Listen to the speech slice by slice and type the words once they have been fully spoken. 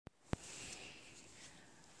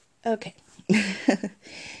Okay.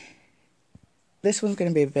 This one's going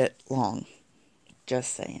to be a bit long.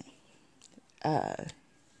 Just saying. Uh,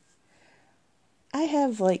 I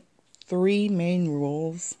have like three main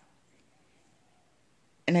rules,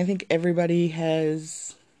 and I think everybody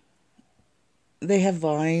has. They have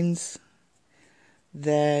lines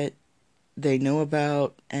that they know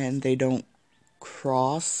about and they don't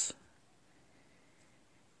cross.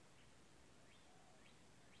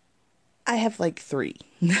 I have like three.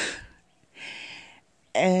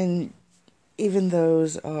 And even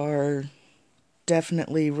those are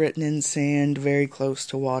definitely written in sand, very close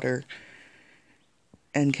to water,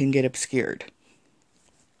 and can get obscured.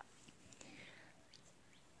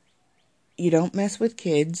 You don't mess with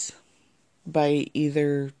kids by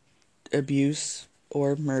either abuse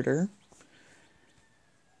or murder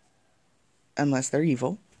unless they're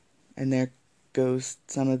evil. And there goes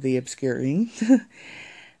some of the obscuring.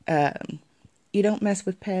 You don't mess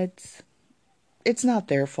with pets. It's not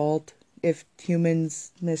their fault if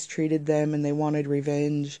humans mistreated them and they wanted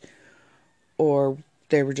revenge, or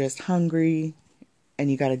they were just hungry and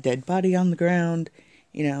you got a dead body on the ground,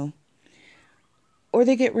 you know. Or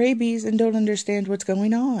they get rabies and don't understand what's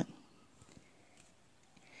going on.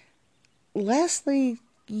 Lastly,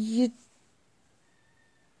 you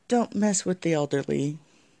don't mess with the elderly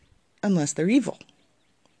unless they're evil.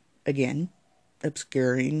 Again,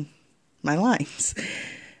 obscuring my lines.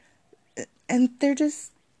 And they're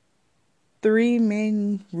just three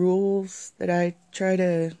main rules that I try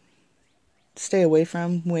to stay away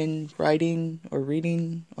from when writing or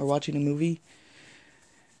reading or watching a movie.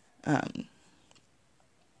 Um,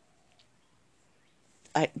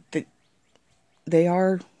 I th- they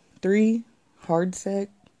are three hard set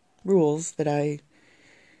rules that I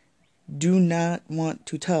do not want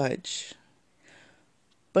to touch.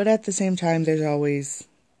 But at the same time, there's always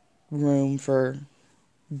room for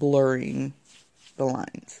blurring the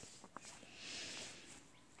lines.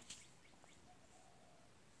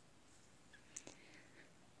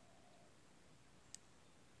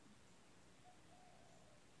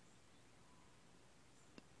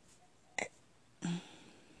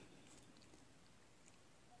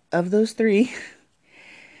 Of those three,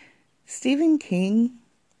 Stephen King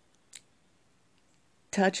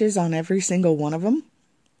touches on every single one of them,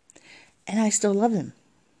 and I still love him.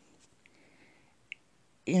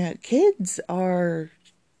 You know, kids are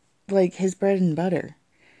like his bread and butter.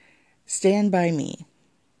 Stand By Me,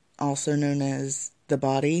 also known as The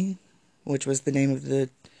Body, which was the name of the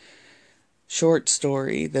short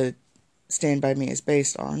story that Stand By Me is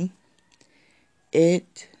based on.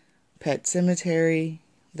 It, Pet Cemetery,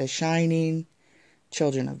 The Shining,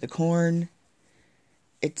 Children of the Corn,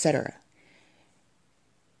 etc.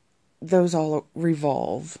 Those all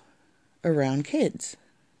revolve around kids.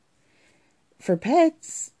 For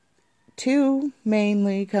pets, two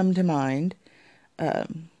mainly come to mind: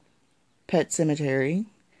 Pet Cemetery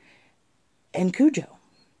and Cujo.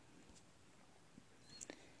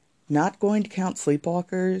 Not going to count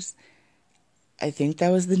Sleepwalkers. I think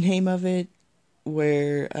that was the name of it,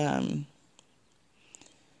 where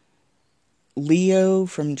Leo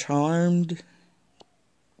from Charmed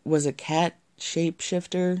was a cat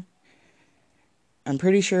shapeshifter. I'm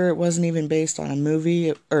pretty sure it wasn't even based on a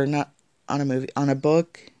movie, or not on a movie, on a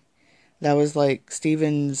book. That was like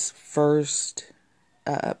Stephen's first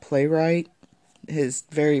playwright, his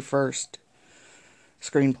very first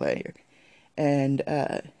screenplay. And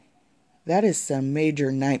that is some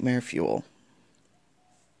major nightmare fuel.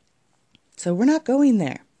 So we're not going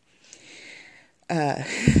there. Uh,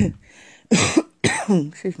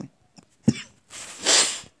 excuse me.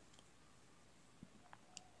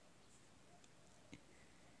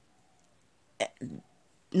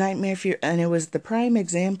 Nightmare fuel, and it was the prime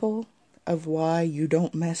example of why you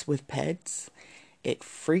don't mess with pets. It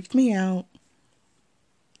freaked me out.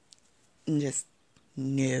 And just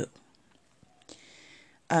no.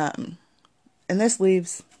 And this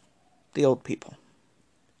leaves the old people.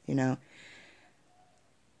 You know,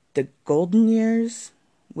 the Golden Years,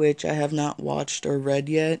 which I have not watched or read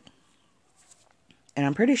yet, and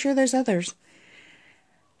I'm pretty sure there's others.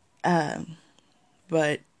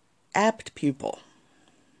 But Apt Pupil.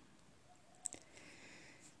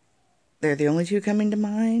 They're the only two coming to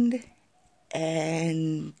mind.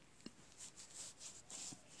 And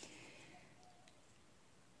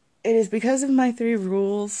it is because of my three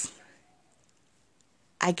rules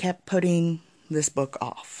I kept putting this book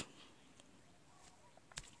off.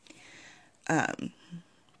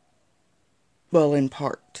 Well, in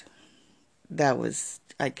part.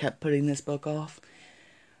 I kept putting this book off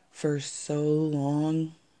for so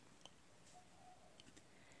long.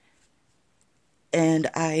 And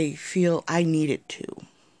I feel I needed to.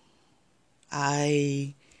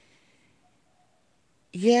 At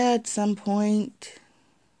some point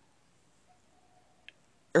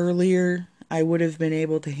earlier, I would have been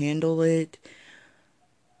able to handle it.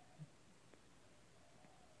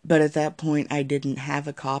 But at that point, I didn't have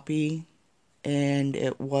a copy, and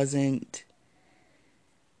it wasn't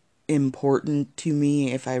important to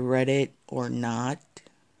me if I read it or not.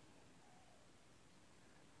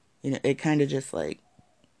 It kind of just like,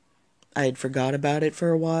 I had forgot about it for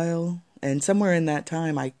a while, and somewhere in that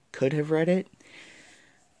time I could have read it,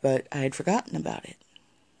 but I had forgotten about it.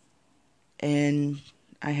 And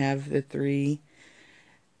I have the three,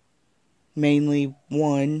 mainly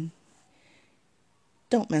one,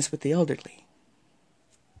 don't mess with the elderly.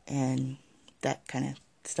 And that kind of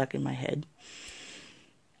stuck in my head.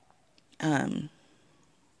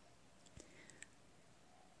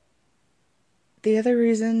 The other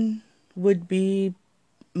reason would be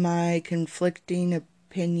my conflicting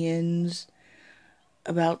opinions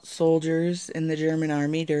about soldiers in the German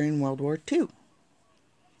army during World War II.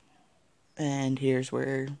 And here's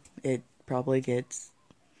where it probably gets,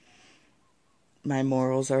 my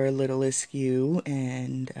morals are a little askew,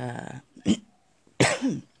 and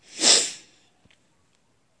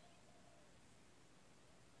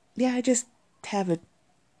yeah, I just have a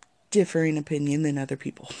differing opinion than other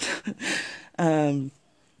people.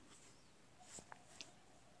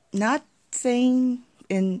 Not saying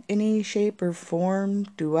in any shape or form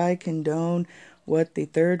do I condone what the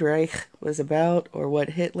Third Reich was about or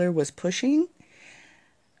what Hitler was pushing.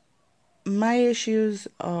 My issues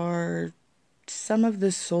are some of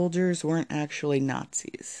the soldiers weren't actually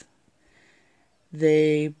Nazis.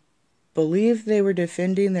 They believed they were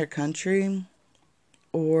defending their country,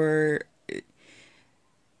 or,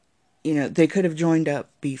 they could have joined up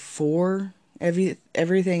before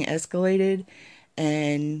everything escalated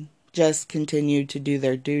and just continued to do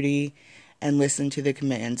their duty and listen to the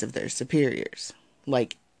commands of their superiors,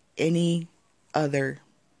 like any other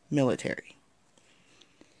military.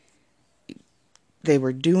 They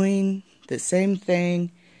were doing the same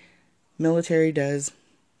thing military does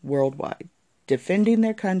worldwide, defending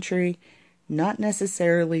their country, not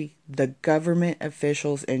necessarily the government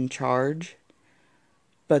officials in charge,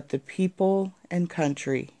 but the people and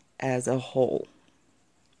country as a whole.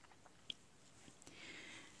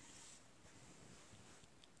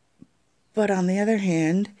 But on the other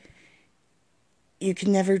hand, you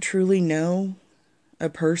can never truly know a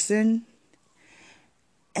person,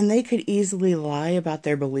 and they could easily lie about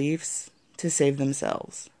their beliefs to save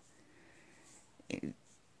themselves.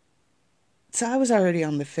 So I was already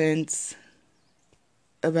on the fence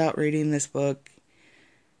about reading this book,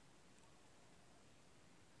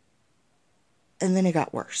 and then it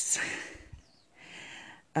got worse.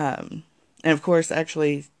 And of course,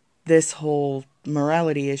 actually, this whole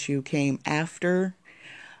morality issue came after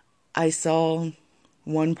I saw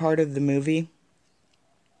one part of the movie.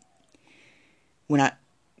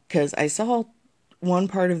 Because I saw one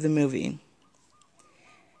part of the movie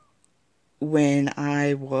when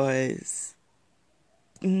I was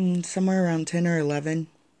somewhere around 10 or 11.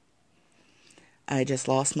 I just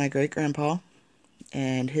lost my great-grandpa,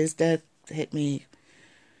 and his death hit me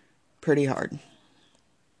pretty hard.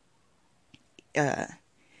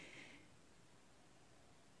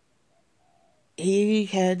 He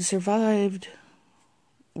had survived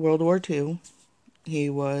World War II. He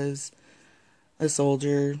was a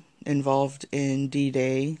soldier involved in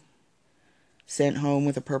D-Day, sent home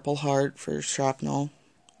with a Purple Heart for shrapnel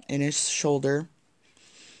in his shoulder.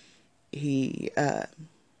 He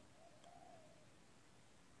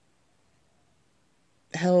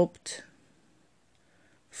helped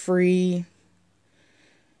free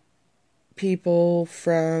people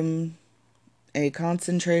from a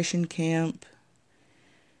concentration camp.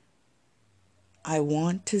 I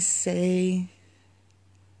want to say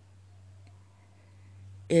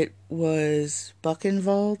it was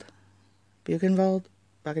Buchenwald.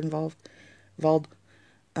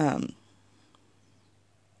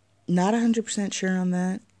 Not 100% sure on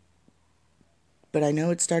that, but I know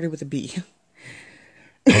it started with a B.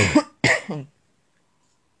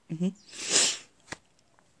 Mm-hmm.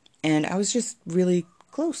 And I was just really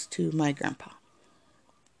close to my grandpa.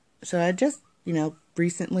 So I just,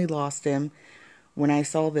 recently lost him when I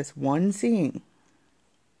saw this one scene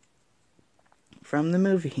from the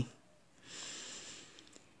movie.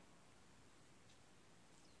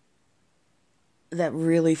 That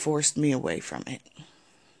really forced me away from it.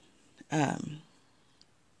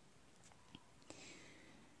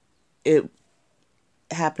 It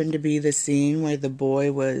happened to be the scene where the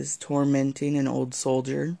boy was tormenting an old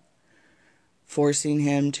soldier forcing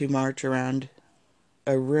him to march around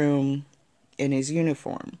a room in his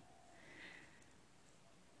uniform.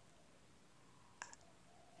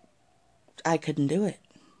 I couldn't do it.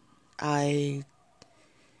 I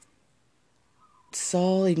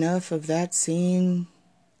saw enough of that scene.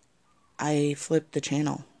 I flipped the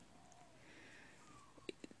channel.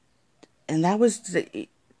 And that was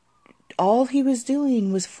all he was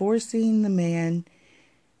doing, was forcing the man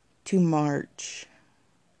to march.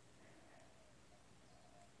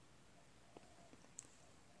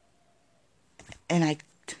 And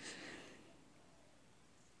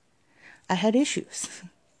I had issues.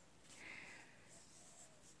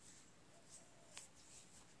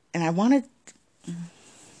 And I wanted...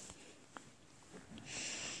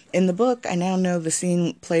 In the book, I now know the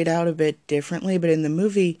scene played out a bit differently, but in the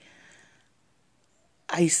movie,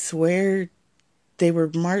 I swear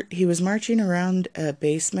he was marching around a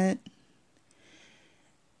basement,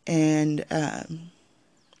 and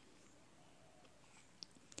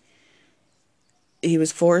he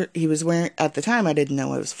was wearing, at the time I didn't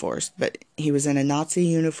know it was forced, but he was in a Nazi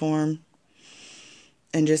uniform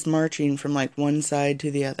and just marching from like one side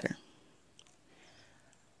to the other.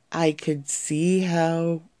 I could see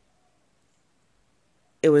how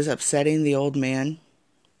it was upsetting the old man.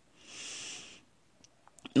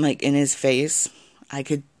 Like, in his face,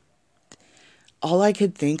 all I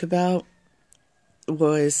could think about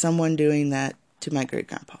was someone doing that to my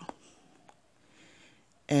great-grandpa.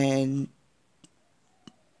 And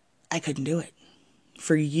I couldn't do it.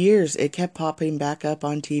 For years, it kept popping back up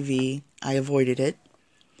on TV. I avoided it.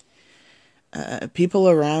 People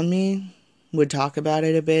around me would talk about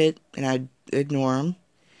it a bit, and I'd ignore them.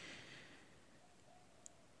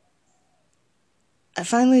 I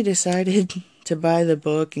finally decided to buy the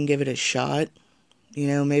book and give it a shot. You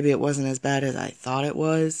know, maybe it wasn't as bad as I thought it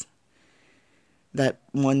was. That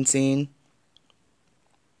one scene.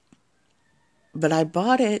 But I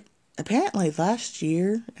bought it apparently last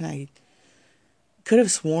year, and I could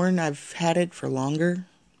have sworn I've had it for longer,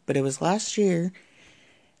 but it was last year,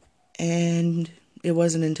 and it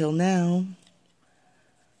wasn't until now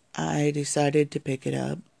I decided to pick it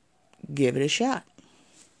up, give it a shot.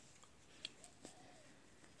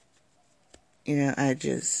 You know, I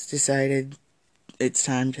just decided it's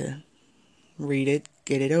time to read it,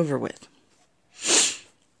 get it over with.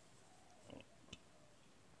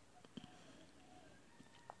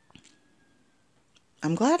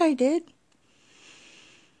 I'm glad I did.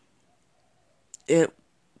 A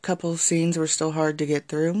couple scenes were still hard to get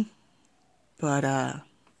through, but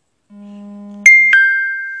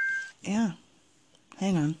yeah.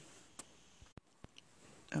 Hang on.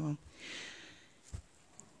 Oh,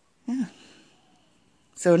 yeah.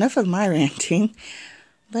 So enough of my ranting.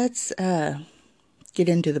 Let's get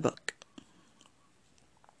into the book.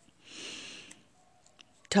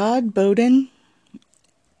 Todd Bowden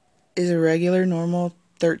is a regular, normal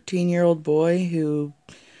 13-year-old boy who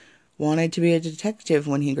wanted to be a detective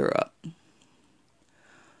when he grew up.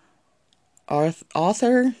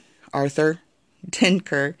 Arthur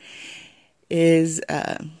Denker is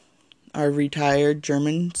our retired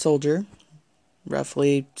German soldier,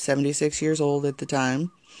 roughly 76 years old at the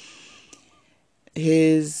time.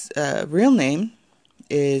 His real name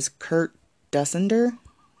is Kurt Dussander,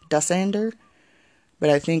 but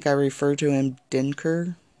I think I refer to him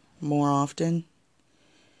Denker more often.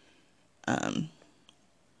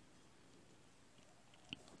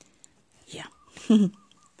 Yeah.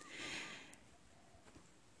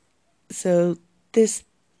 So this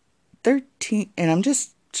 13, and I'm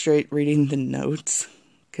just straight reading the notes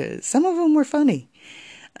because some of them were funny.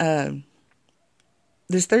 This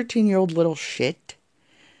 13-year-old little shit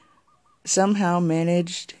somehow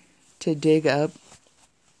managed to dig up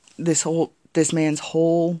this man's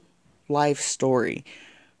whole life story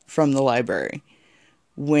from the library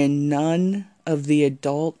when none of the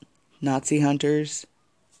adult Nazi hunters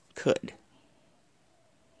could.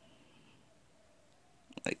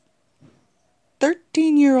 Like,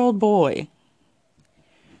 13-year-old boy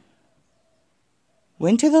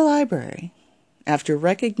went to the library after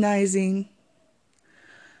recognizing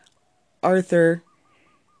Arthur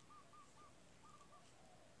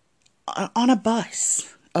on a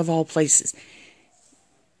bus, of all places.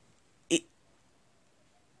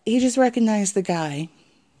 He just recognized the guy.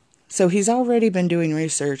 So he's already been doing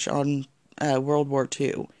research on World War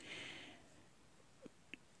II.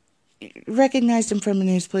 Recognized him from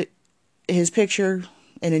his picture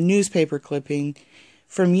in a newspaper clipping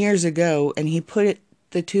from years ago, and he put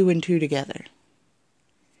the two and two together.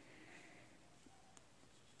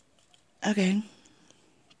 Okay.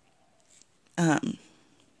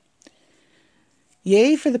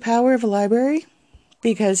 Yay for the power of a library,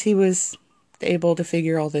 because he was able to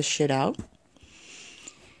figure all this shit out.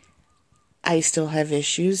 I still have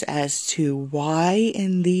issues as to why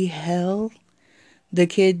in the hell the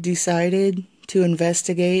kid decided to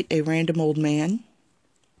investigate a random old man.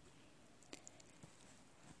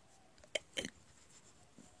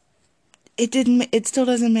 It still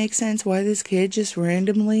doesn't make sense why this kid just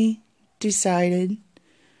randomly decided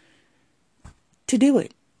to do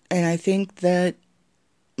it. And I think that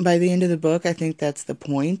by the end of the book, I think that's the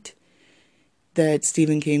point that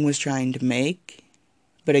Stephen King was trying to make.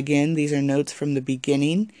 But again, these are notes from the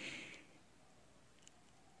beginning,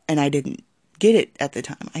 and I didn't get it at the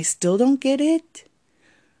time. I still don't get it,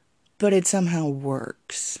 but it somehow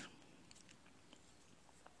works.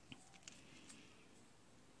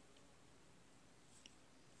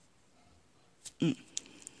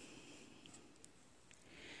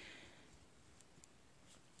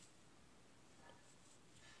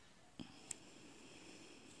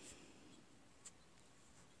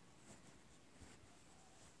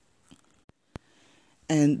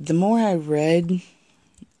 And the more I read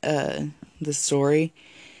the story,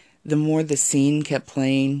 the more the scene kept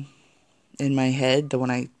playing in my head, the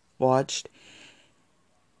one I watched.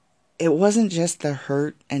 It wasn't just the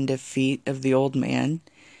hurt and defeat of the old man.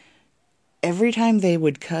 Every time they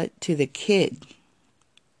would cut to the kid,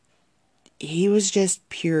 he was just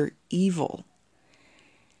pure evil.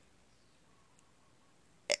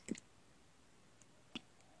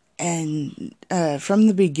 And from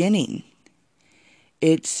the beginning,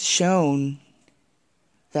 it's shown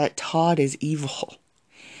that Todd is evil.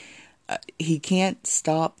 He can't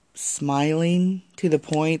stop smiling to the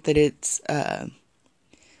point that it's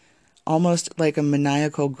almost like a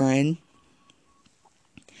maniacal grin.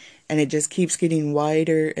 And it just keeps getting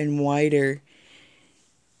wider and wider,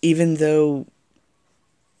 even though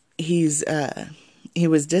he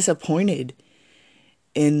was disappointed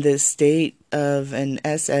in the state of an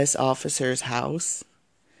SS officer's house,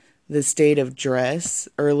 the state of dress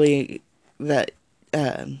that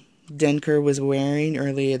Denker was wearing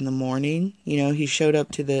early in the morning. You know, he showed up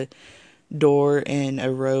to the door in a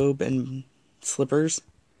robe and slippers.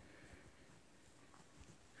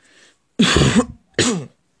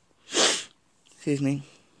 Excuse me.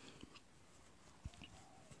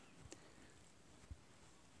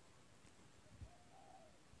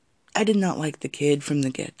 I did not like the kid from the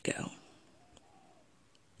get-go.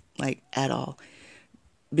 Like, at all.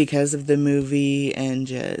 Because of the movie and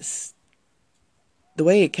just the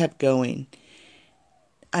way it kept going.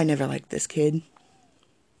 I never liked this kid.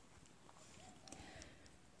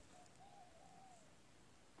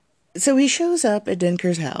 So he shows up at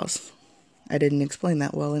Denker's house. I didn't explain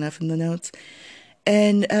that well enough in the notes.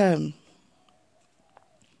 And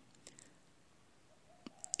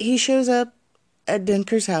he shows up at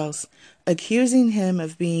Denker's house, accusing him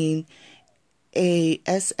of being a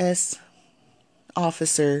SS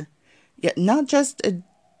officer, yet not just a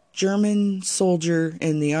German soldier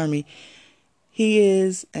in the army. He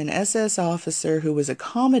is an SS officer who was a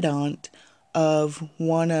commandant of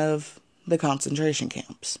one of the concentration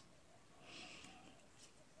camps.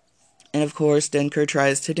 And of course, Denker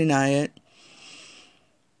tries to deny it.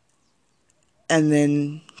 And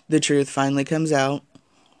then the truth finally comes out.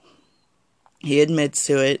 He admits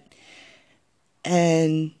to it.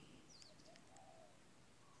 And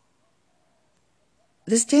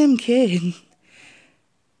this damn kid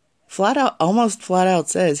almost flat out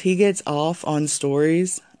says he gets off on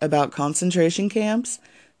stories about concentration camps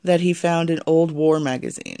that he found in old war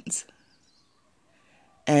magazines.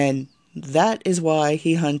 And that is why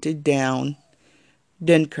he hunted down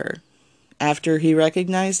Denker. After he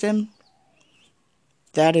recognized him,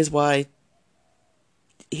 that is why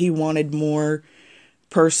he wanted more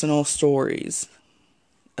personal stories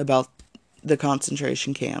about the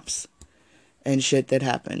concentration camps and shit that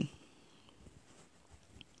happened.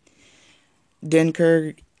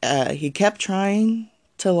 Denker, he kept trying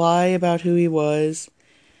to lie about who he was,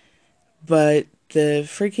 but the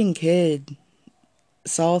freaking kid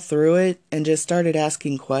saw through it and just started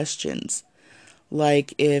asking questions.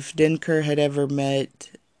 Like if Denker had ever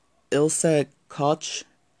met Ilsa Koch,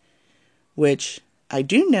 which I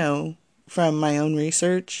do know from my own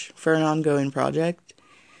research for an ongoing project,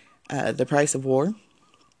 The Price of War.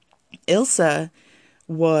 Ilsa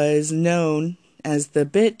was known as the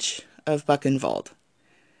bitch of Buchenwald.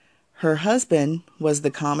 Her husband was the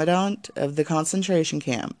commandant of the concentration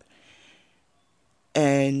camp,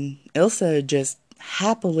 and Ilsa just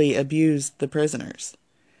happily abused the prisoners.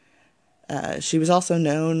 She was also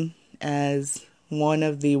known as one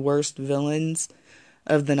of the worst villains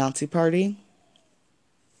of the Nazi Party.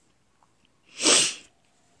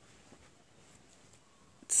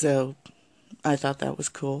 So I thought that was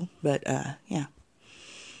cool. But, yeah.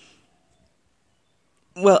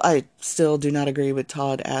 Well, I still do not agree with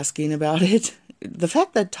Todd asking about it. The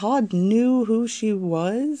fact that Todd knew who she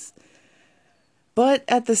was, but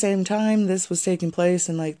at the same time, this was taking place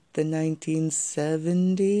in like the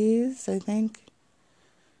 1970s, I think.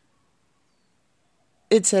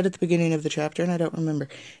 It said at the beginning of the chapter, and I don't remember.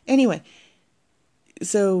 Anyway,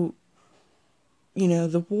 so,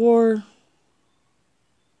 the war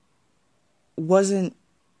wasn't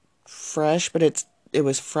fresh, but it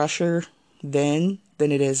was fresher then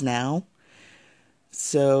than it is now.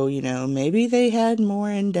 So, maybe they had more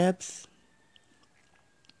in-depth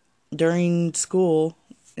during school,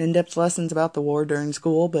 in-depth lessons about the war during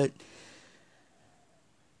school, but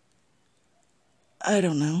I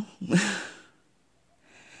don't know.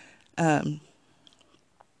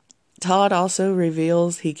 Todd also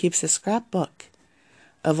reveals he keeps a scrapbook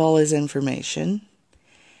of all his information,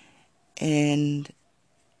 and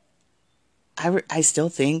I still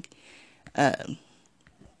think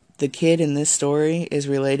the kid in this story is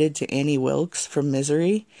related to Annie Wilkes from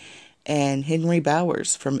Misery and Henry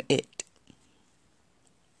Bowers from It.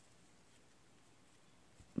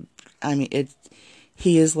 I mean,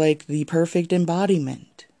 he is like the perfect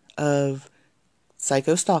embodiment of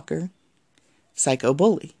psycho stalker, psycho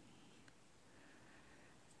bully.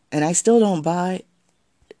 And I still don't buy...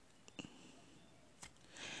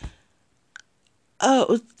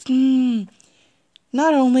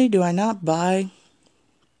 Not only do I not buy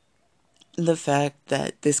the fact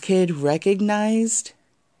that this kid recognized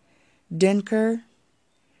Denker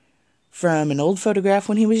from an old photograph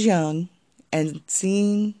when he was young and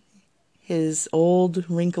seeing his old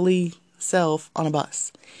wrinkly self on a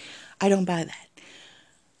bus. I don't buy that.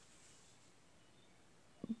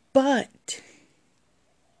 But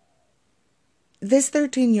this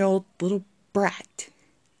 13-year-old little brat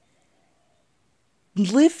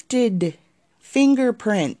lifted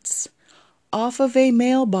fingerprints off of a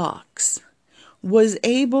mailbox, was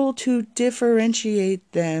able to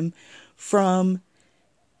differentiate them from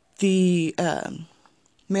the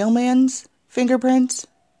mailman's fingerprints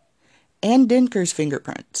and Denker's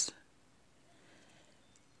fingerprints.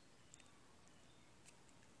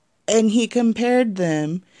 And he compared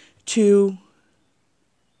them to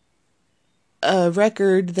a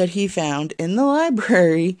record that he found in the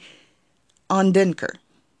library on Denker.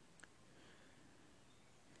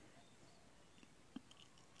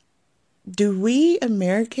 Do we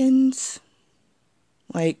Americans,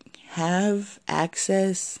 have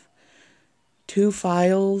access to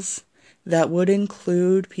files that would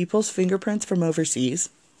include people's fingerprints from overseas?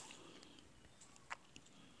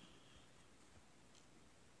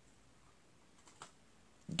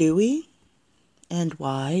 Do we? And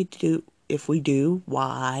why? If we do,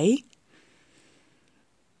 why?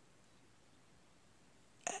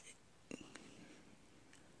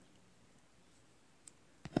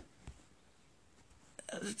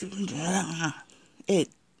 It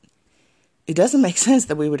doesn't make sense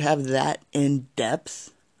that we would have that in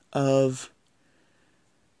depth of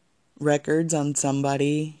records on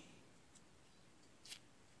somebody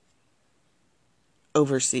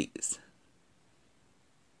overseas.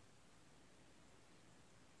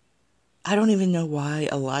 I don't even know why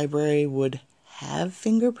a library would have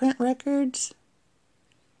fingerprint records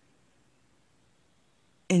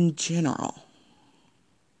in general.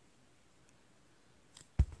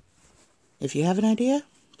 If you have an idea,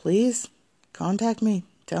 please contact me.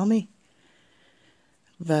 Tell me.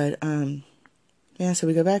 But, yeah, so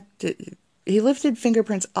we go back to... He lifted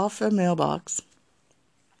fingerprints off a mailbox.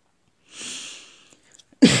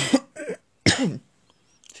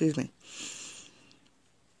 Excuse me.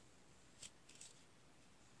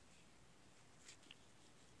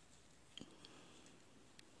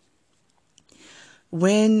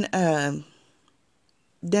 When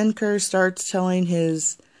Denker starts telling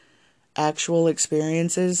his actual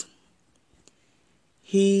experiences,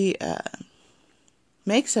 he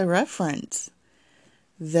makes a reference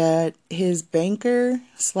that his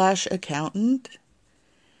banker/accountant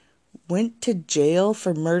went to jail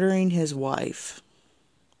for murdering his wife,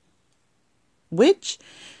 which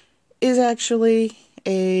is actually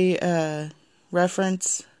a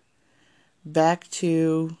reference back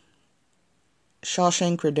to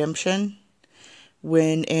Shawshank Redemption,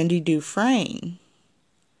 when Andy Dufresne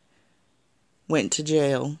went to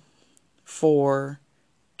jail for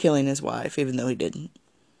killing his wife, even though he didn't.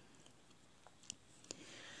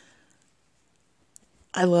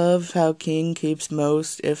 I love how King keeps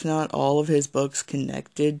most, if not all, of his books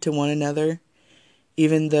connected to one another,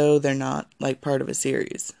 even though they're not, part of a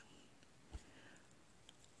series.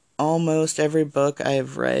 almost every book I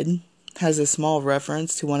have read has a small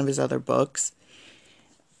reference to one of his other books.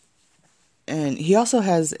 And he also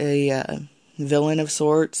has a villain of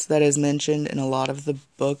sorts that is mentioned in a lot of the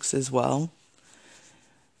books as well.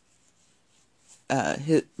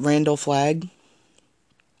 Randall Flagg.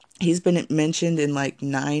 He's been mentioned in like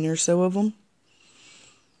 9 or so of them.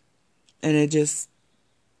 And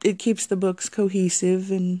it keeps the books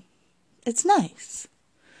cohesive and it's nice.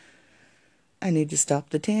 I need to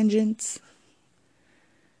stop the tangents.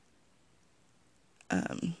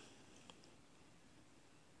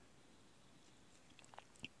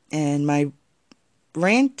 And my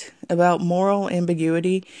rant about moral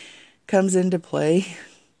ambiguity comes into play.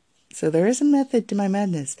 So there is a method to my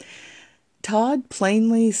madness. Todd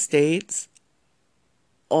plainly states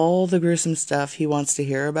all the gruesome stuff he wants to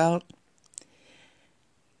hear about,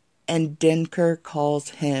 and Denker calls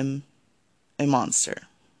him a monster.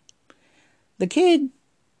 The kid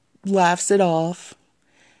laughs it off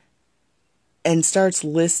and starts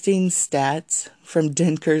listing stats from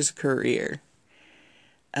Denker's career.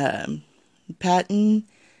 Patton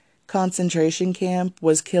concentration camp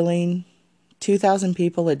was killing 2,000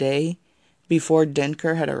 people a day before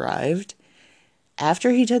Denker had arrived.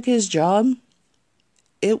 After he took his job,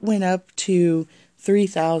 it went up to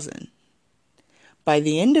 3,000. By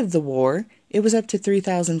the end of the war, it was up to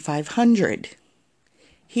 3,500.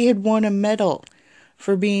 He had won a medal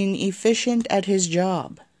for being efficient at his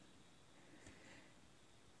job.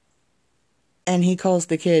 And he calls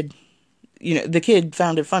the kid, the kid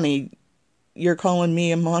found it funny. You're calling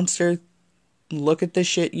me a monster? Look at the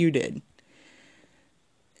shit you did.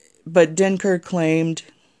 But Denker claimed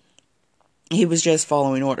he was just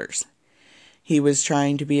following orders. He was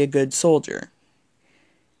trying to be a good soldier.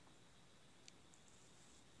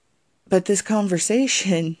 But this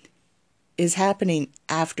conversation is happening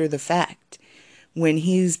after the fact, when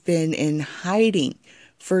he's been in hiding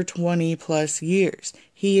for 20 plus years.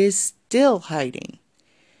 He is still hiding.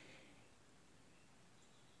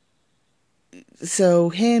 So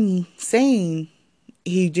him saying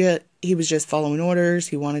he was just following orders,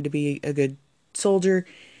 he wanted to be a good soldier,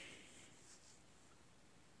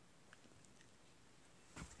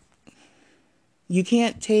 you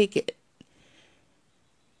can't take it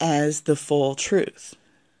as the full truth.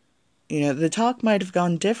 The talk might have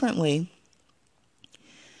gone differently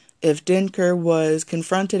if Denker was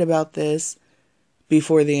confronted about this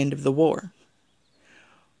before the end of the war.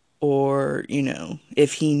 Or,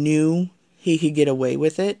 if he knew he could get away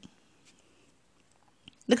with it,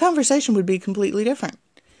 the conversation would be completely different.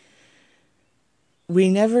 We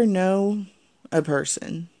never know a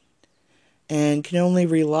person and can only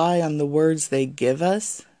rely on the words they give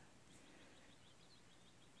us,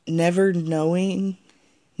 never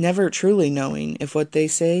truly knowing if what they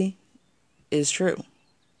say is true.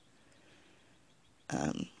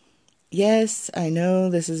 Yes, I know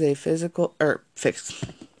this is a fictional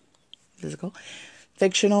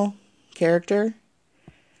character,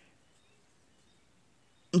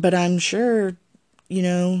 but I'm sure,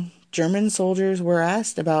 German soldiers were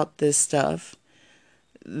asked about this stuff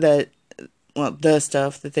the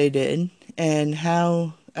stuff that they did and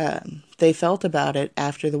how they felt about it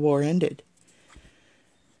after the war ended.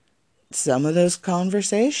 Some of those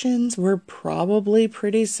conversations were probably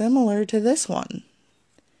pretty similar to this one.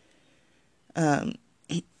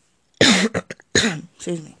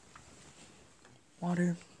 Excuse me.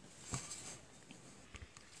 Water.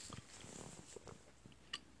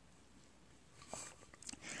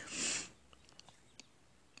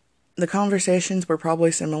 The conversations were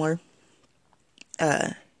probably similar.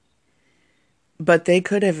 But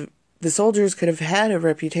the soldiers could have had a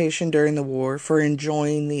reputation during the war for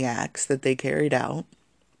enjoying the acts that they carried out,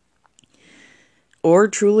 or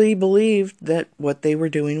truly believed that what they were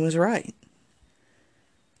doing was right.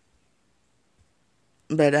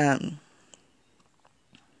 But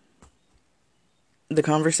the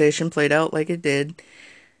conversation played out like it did.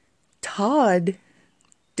 Todd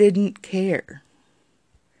didn't care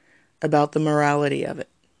about the morality of it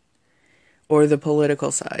or the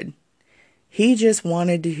political side. He just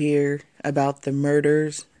wanted to hear about the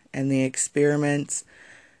murders and the experiments,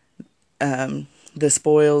 the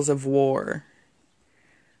spoils of war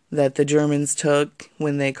that the Germans took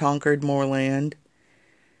when they conquered more land.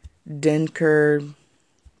 Denker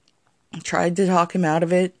tried to talk him out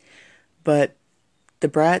of it, but the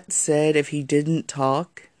brat said if he didn't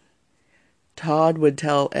talk, Todd would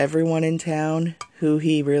tell everyone in town who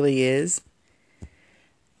he really is.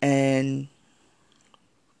 And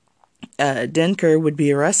Denker would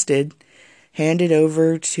be arrested, handed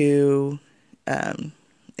over to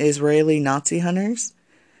Israeli Nazi hunters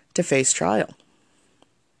to face trial.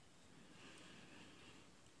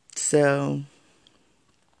 So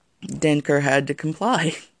Denker had to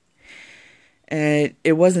comply. And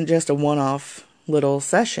it wasn't just a one-off little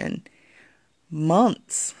session.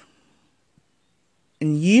 Months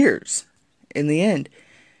and years in the end.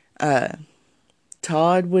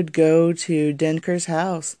 Todd would go to Denker's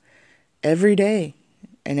house every day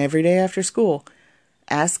and every day after school,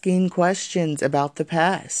 asking questions about the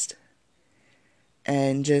past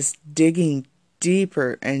and just digging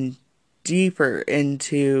deeper and deeper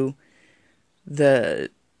into the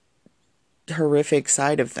horrific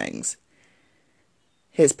side of things.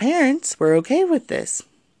 His parents were okay with this.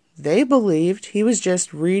 They believed he was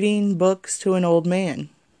just reading books to an old man.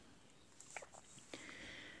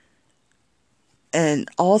 And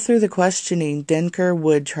all through the questioning, Denker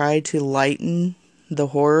would try to lighten the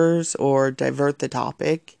horrors or divert the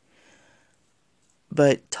topic.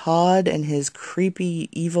 But Todd and his creepy,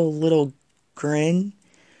 evil little grin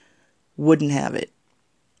wouldn't have it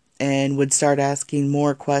and would start asking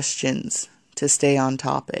more questions to stay on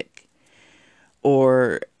topic.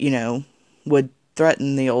 Or, would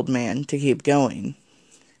threaten the old man to keep going.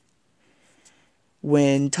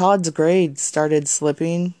 When Todd's grades started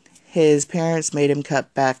slipping, his parents made him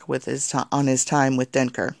cut back on his time with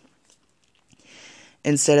Denker.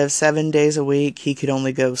 Instead of 7 days a week, he could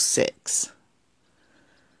only go 6.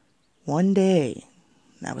 One day.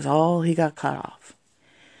 That was all he got cut off.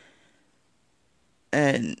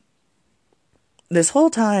 And this whole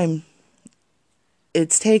time,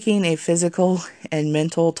 it's taking a physical and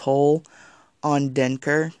mental toll on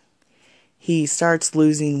Denker. He starts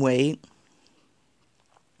losing weight.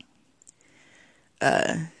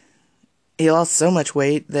 He lost so much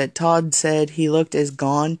weight that Todd said he looked as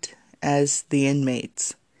gaunt as the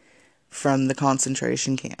inmates from the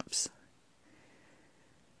concentration camps.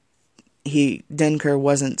 Denker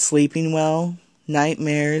wasn't sleeping well.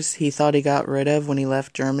 Nightmares he thought he got rid of when he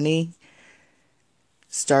left Germany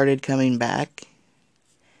started coming back.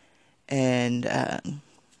 And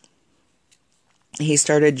he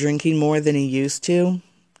started drinking more than he used to.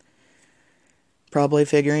 Probably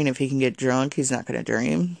figuring if he can get drunk, he's not going to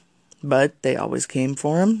dream. But they always came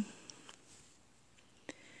for him.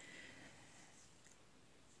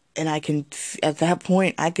 And at that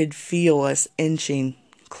point, I could feel us inching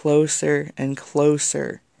closer and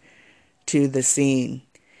closer to the scene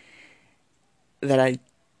that I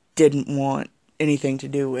didn't want anything to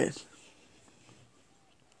do with.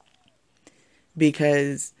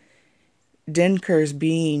 Because Denker's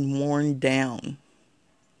being worn down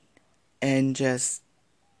and just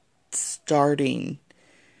starting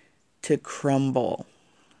to crumble.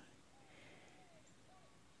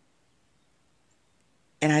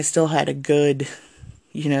 And I still had a good,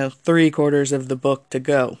 3/4 of the book to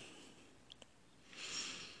go.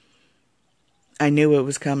 I knew it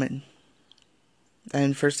was coming.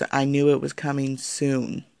 And first, I knew it was coming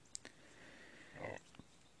soon.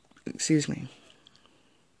 Excuse me.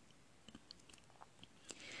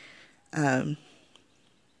 And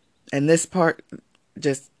this part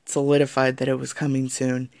just solidified that it was coming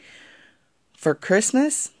soon. For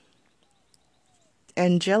Christmas,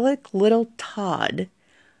 angelic little Todd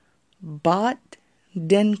bought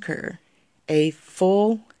Denker a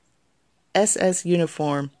full SS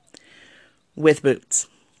uniform with boots.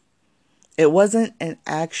 It wasn't an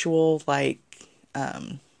actual,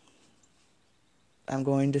 I'm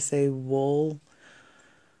going to say wool,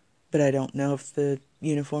 but I don't know if the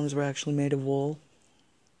uniforms were actually made of wool.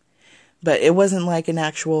 But it wasn't like an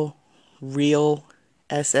actual real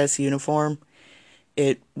SS uniform.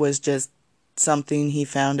 It was just something he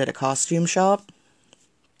found at a costume shop.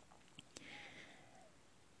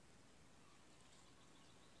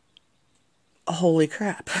 Holy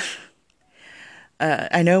crap.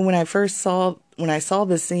 I know when I saw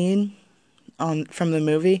the scene from the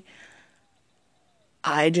movie,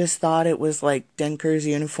 I just thought it was like Denker's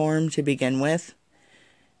uniform to begin with.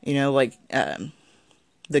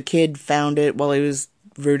 The kid found it while he was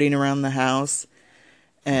rooting around the house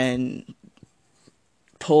and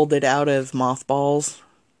pulled it out of mothballs.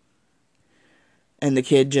 And the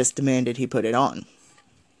kid just demanded he put it on.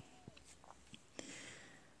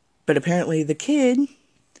 But apparently the kid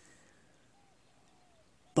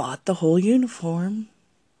bought the whole uniform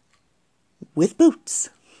with boots.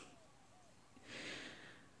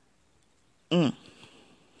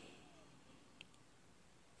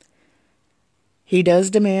 He does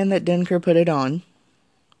demand that Denker put it on.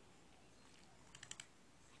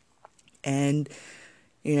 And,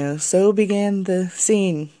 so began the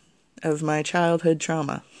scene of my childhood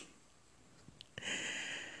trauma.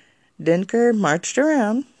 Denker marched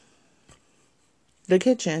around the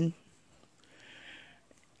kitchen,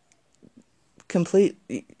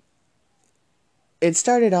 it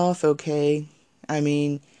started off okay. I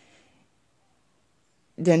mean,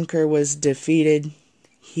 Denker was defeated.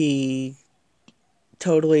 He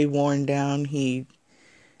totally worn down. He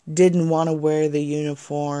didn't want to wear the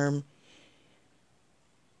uniform,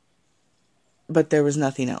 but there was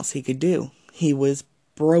nothing else he could do. He was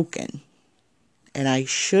broken. And I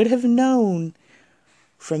should have known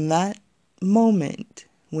from that moment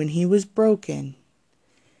when he was broken,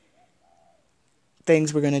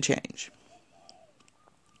 things were going to change.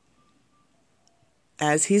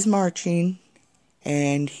 As he's marching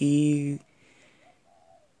and he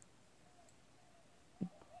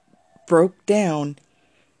broke down,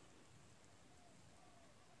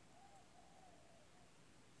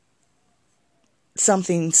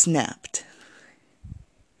 something snapped.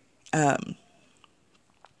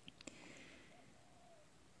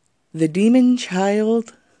 The demon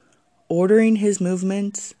child ordering his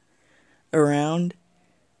movements around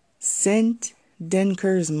sent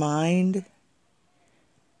Denker's mind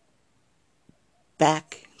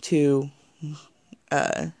back to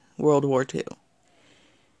World War II.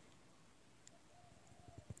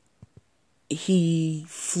 He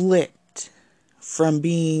flipped from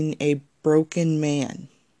being a broken man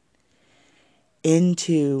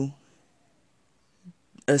into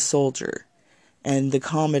a soldier and the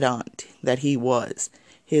commandant that he was.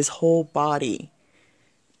 His whole body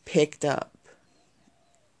picked up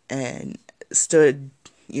and stood,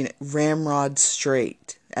 ramrod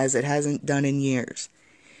straight as it hasn't done in years.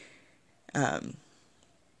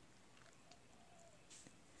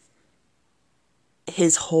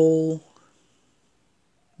 His whole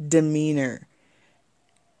demeanor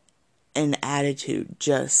and attitude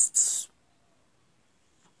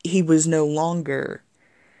he was no longer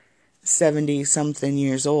 70 something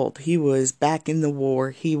years old. He was back in the war.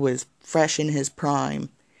 He was fresh in his prime.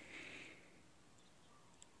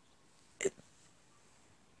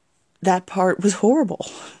 That part was horrible.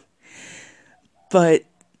 But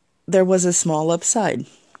there was a small upside.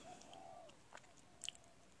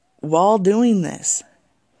 While doing this,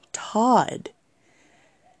 Todd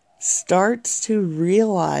starts to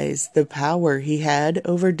realize the power he had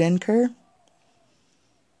over Denker,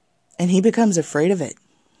 and he becomes afraid of it.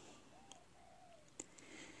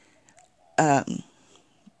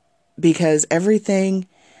 Because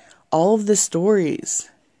all of the stories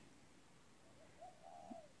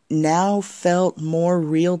now felt more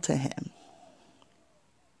real to him.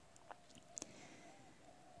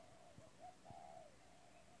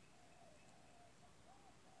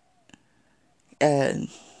 And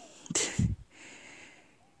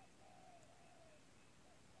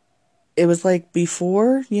it was like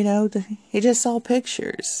before, he just saw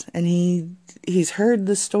pictures and he's heard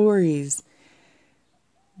the stories,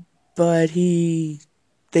 but they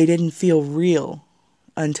didn't feel real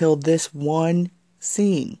until this one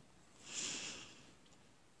scene.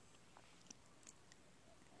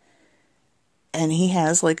 And he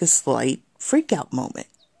has like a slight freak out moment,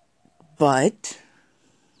 but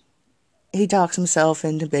he talks himself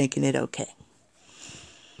into making it okay.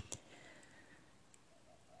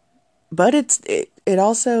 But it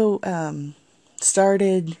also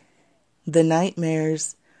started the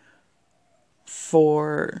nightmares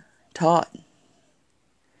for Todd.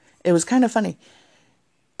 It was kind of funny.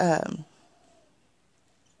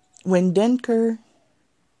 When Denker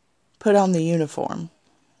put on the uniform,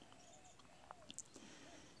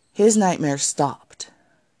 his nightmares stopped.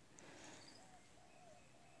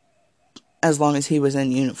 As long as he was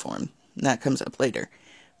in uniform. That comes up later.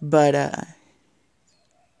 But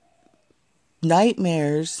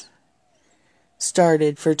nightmares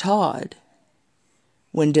started for Todd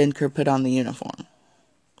when Denker put on the uniform.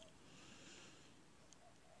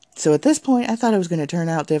 So at this point, I thought it was going to turn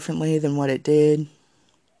out differently than what it did.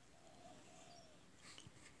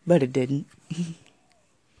 But it didn't.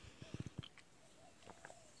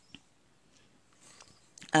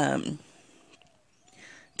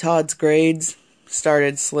 Todd's grades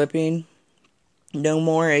started slipping. No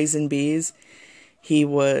more A's and B's. He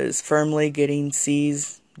was firmly getting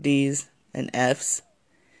C's, D's, and F's.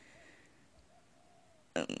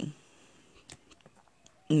 And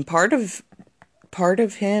part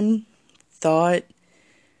of him thought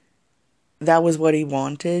that was what he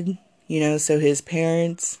wanted, so his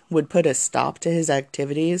parents would put a stop to his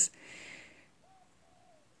activities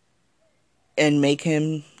and make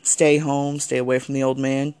him stay home, stay away from the old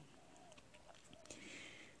man.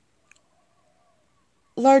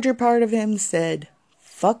 Larger part of him said,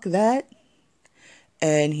 fuck that,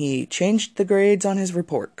 and he changed the grades on his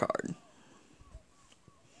report card.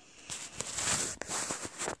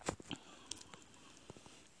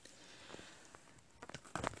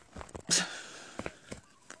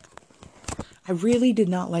 I really did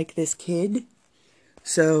not like this kid,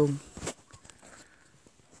 so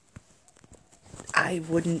I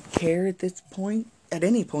wouldn't care at this point, at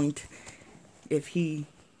any point, if he,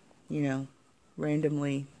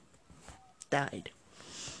 randomly died.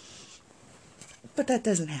 But that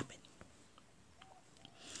doesn't happen.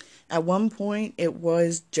 At one point, it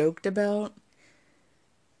was joked about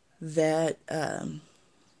that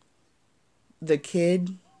the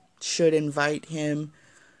kid should invite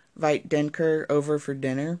Denker over for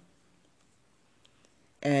dinner.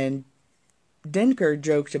 And Denker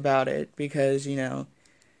joked about it because, he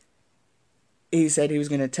said he was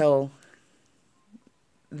going to tell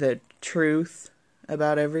the truth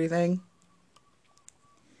about everything.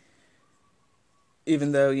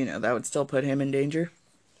 Even though, that would still put him in danger.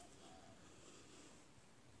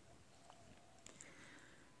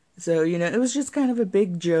 So, it was just kind of a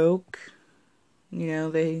big joke.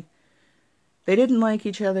 They didn't like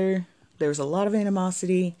each other. There was a lot of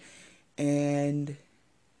animosity,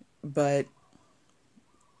 but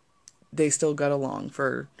they still got along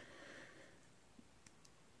for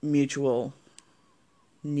mutual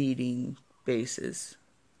needing basis,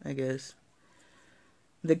 I guess.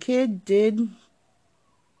 The kid did,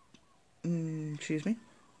 the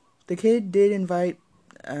kid did invite,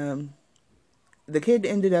 the kid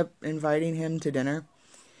ended up inviting him to dinner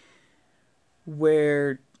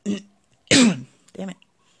where, damn it,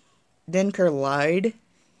 Denker lied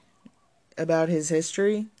about his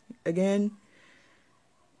history again.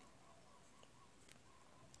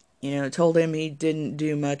 Told him he didn't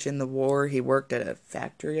do much in the war. He worked at a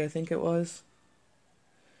factory, I think it was.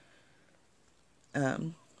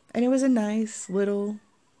 And it was a nice little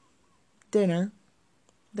dinner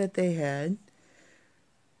that they had.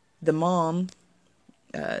 The mom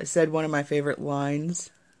said one of my favorite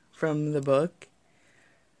lines from the book.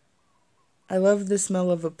 I love the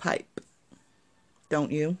smell of a pipe.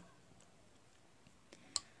 Don't you?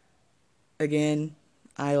 Again,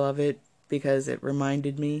 I love it because it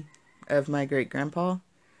reminded me of my great-grandpa.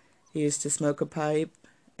 He used to smoke a pipe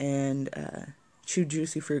and chew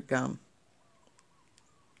juicy fruit gum.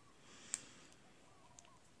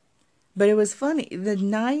 But it was funny. The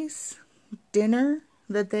nice dinner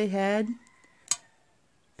that they had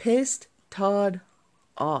pissed Todd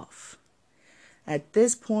off. At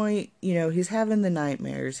this point, he's having the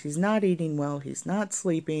nightmares. He's not eating well. He's not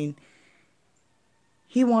sleeping.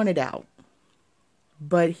 He wanted out.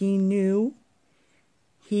 But he knew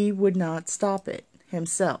he would not stop it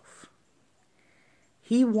himself.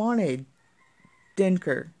 He wanted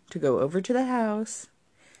Denker to go over to the house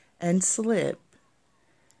and slip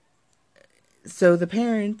so the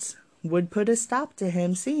parents would put a stop to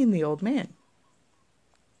him seeing the old man.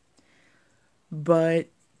 But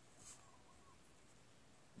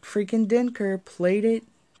freaking Denker played it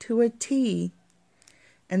to a T,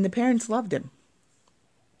 and the parents loved him.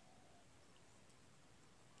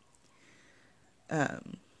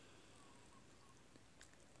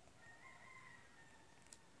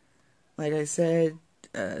 Like I said,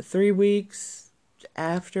 3 weeks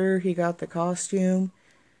after he got the costume,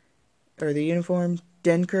 or the uniform,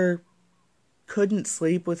 Denker couldn't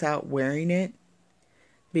sleep without wearing it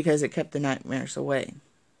because it kept the nightmares away.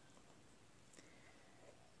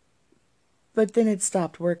 But then it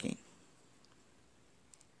stopped working.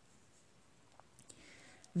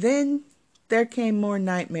 Then there came more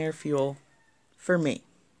nightmare fuel for me.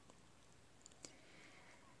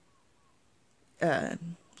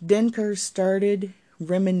 Denker started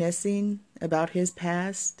reminiscing about his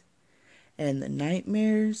past and the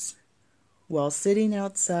nightmares while sitting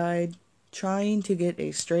outside trying to get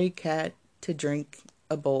a stray cat to drink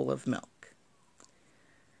a bowl of milk.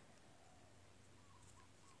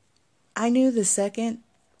 I knew the second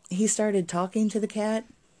he started talking to the cat,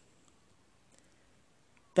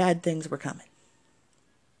 bad things were coming.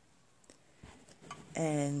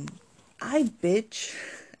 And I bitch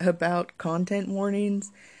about content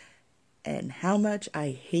warnings and how much I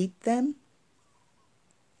hate them.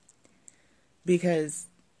 Because,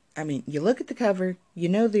 you look at the cover, you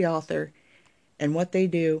know the author and what they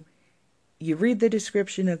do. You read the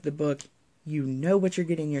description of the book, you know what you're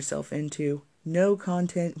getting yourself into. No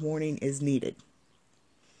content warning is needed.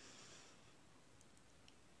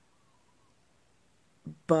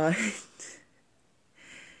 But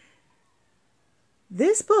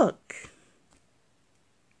this book,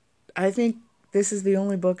 I think this is the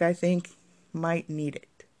only book I think might need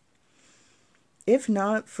it. If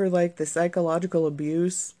not for the psychological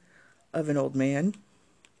abuse of an old man,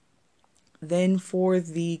 then for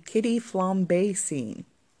the kitty flambe scene.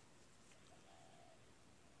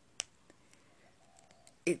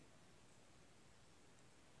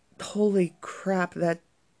 holy crap, that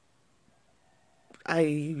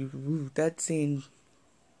scene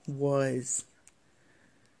was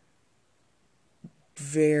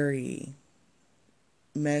very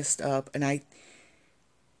messed up. And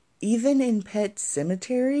even in Pet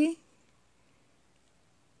Cemetery,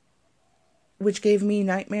 which gave me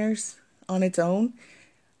nightmares on its own,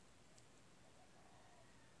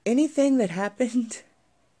 anything that happened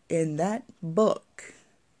in that book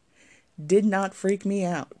did not freak me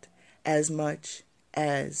out as much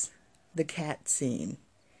as the cat scene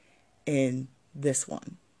in this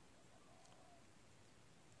one.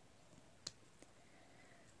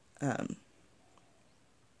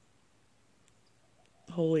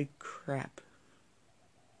 Holy crap.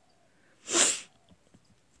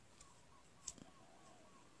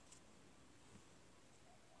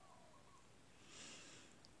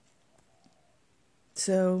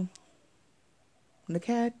 So, the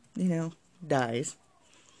cat, dies.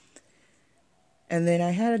 And then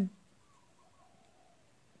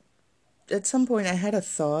at some point I had a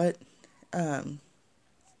thought, and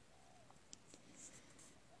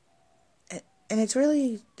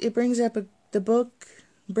the book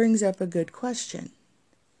brings up a good question.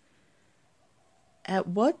 At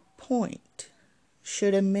what point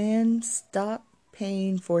should a man stop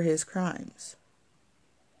paying for his crimes?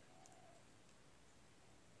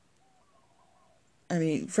 I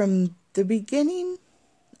mean, from the beginning,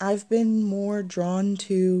 I've been more drawn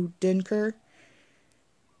to Denker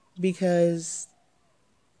because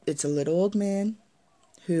it's a little old man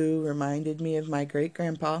who reminded me of my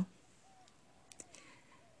great-grandpa.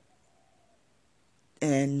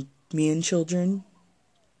 And me and children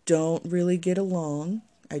don't really get along.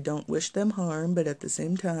 I don't wish them harm, but at the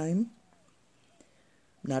same time,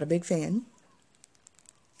 I'm not a big fan.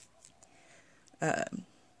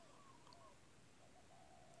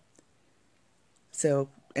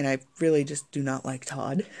 And I really just do not like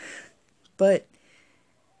Todd. But,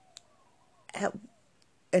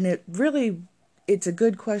 it's a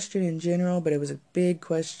good question in general, but it was a big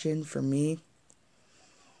question for me.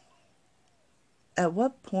 At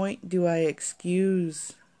what point do I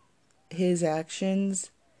excuse his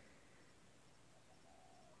actions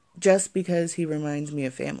just because he reminds me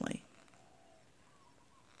of family?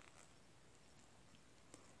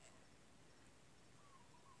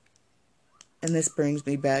 And this brings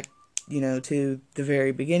me back, to the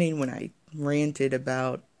very beginning when I ranted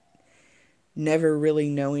about never really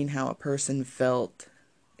knowing how a person felt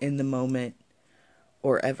in the moment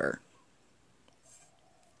or ever.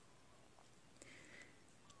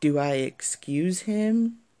 Do I excuse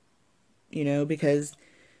him, because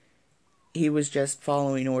he was just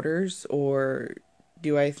following orders? Or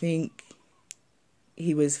do I think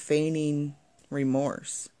he was feigning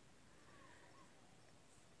remorse?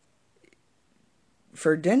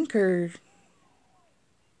 For Denker,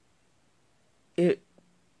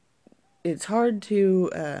 it's hard to,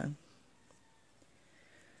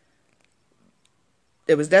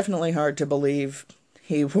 it was definitely hard to believe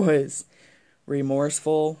he was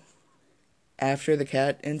remorseful after the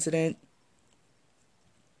cat incident.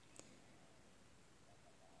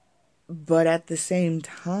 But at the same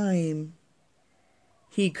time,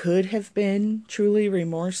 he could have been truly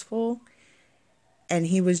remorseful, and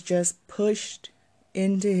he was just pushed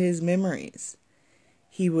into his memories.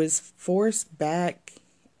 He was forced back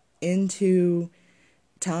into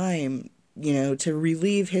time, to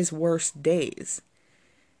relive his worst days.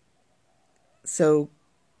 So,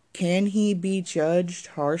 can he be judged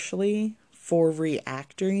harshly for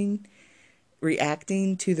reacting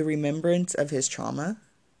to the remembrance of his trauma?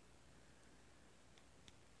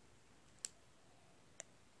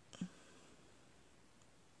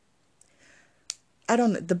 I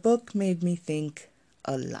don't know. The book made me think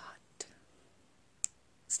a lot.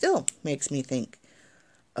 Still makes me think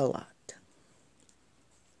a lot.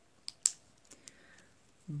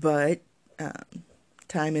 But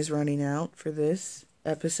time is running out for this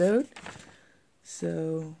episode.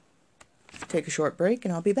 So take a short break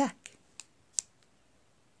and I'll be back.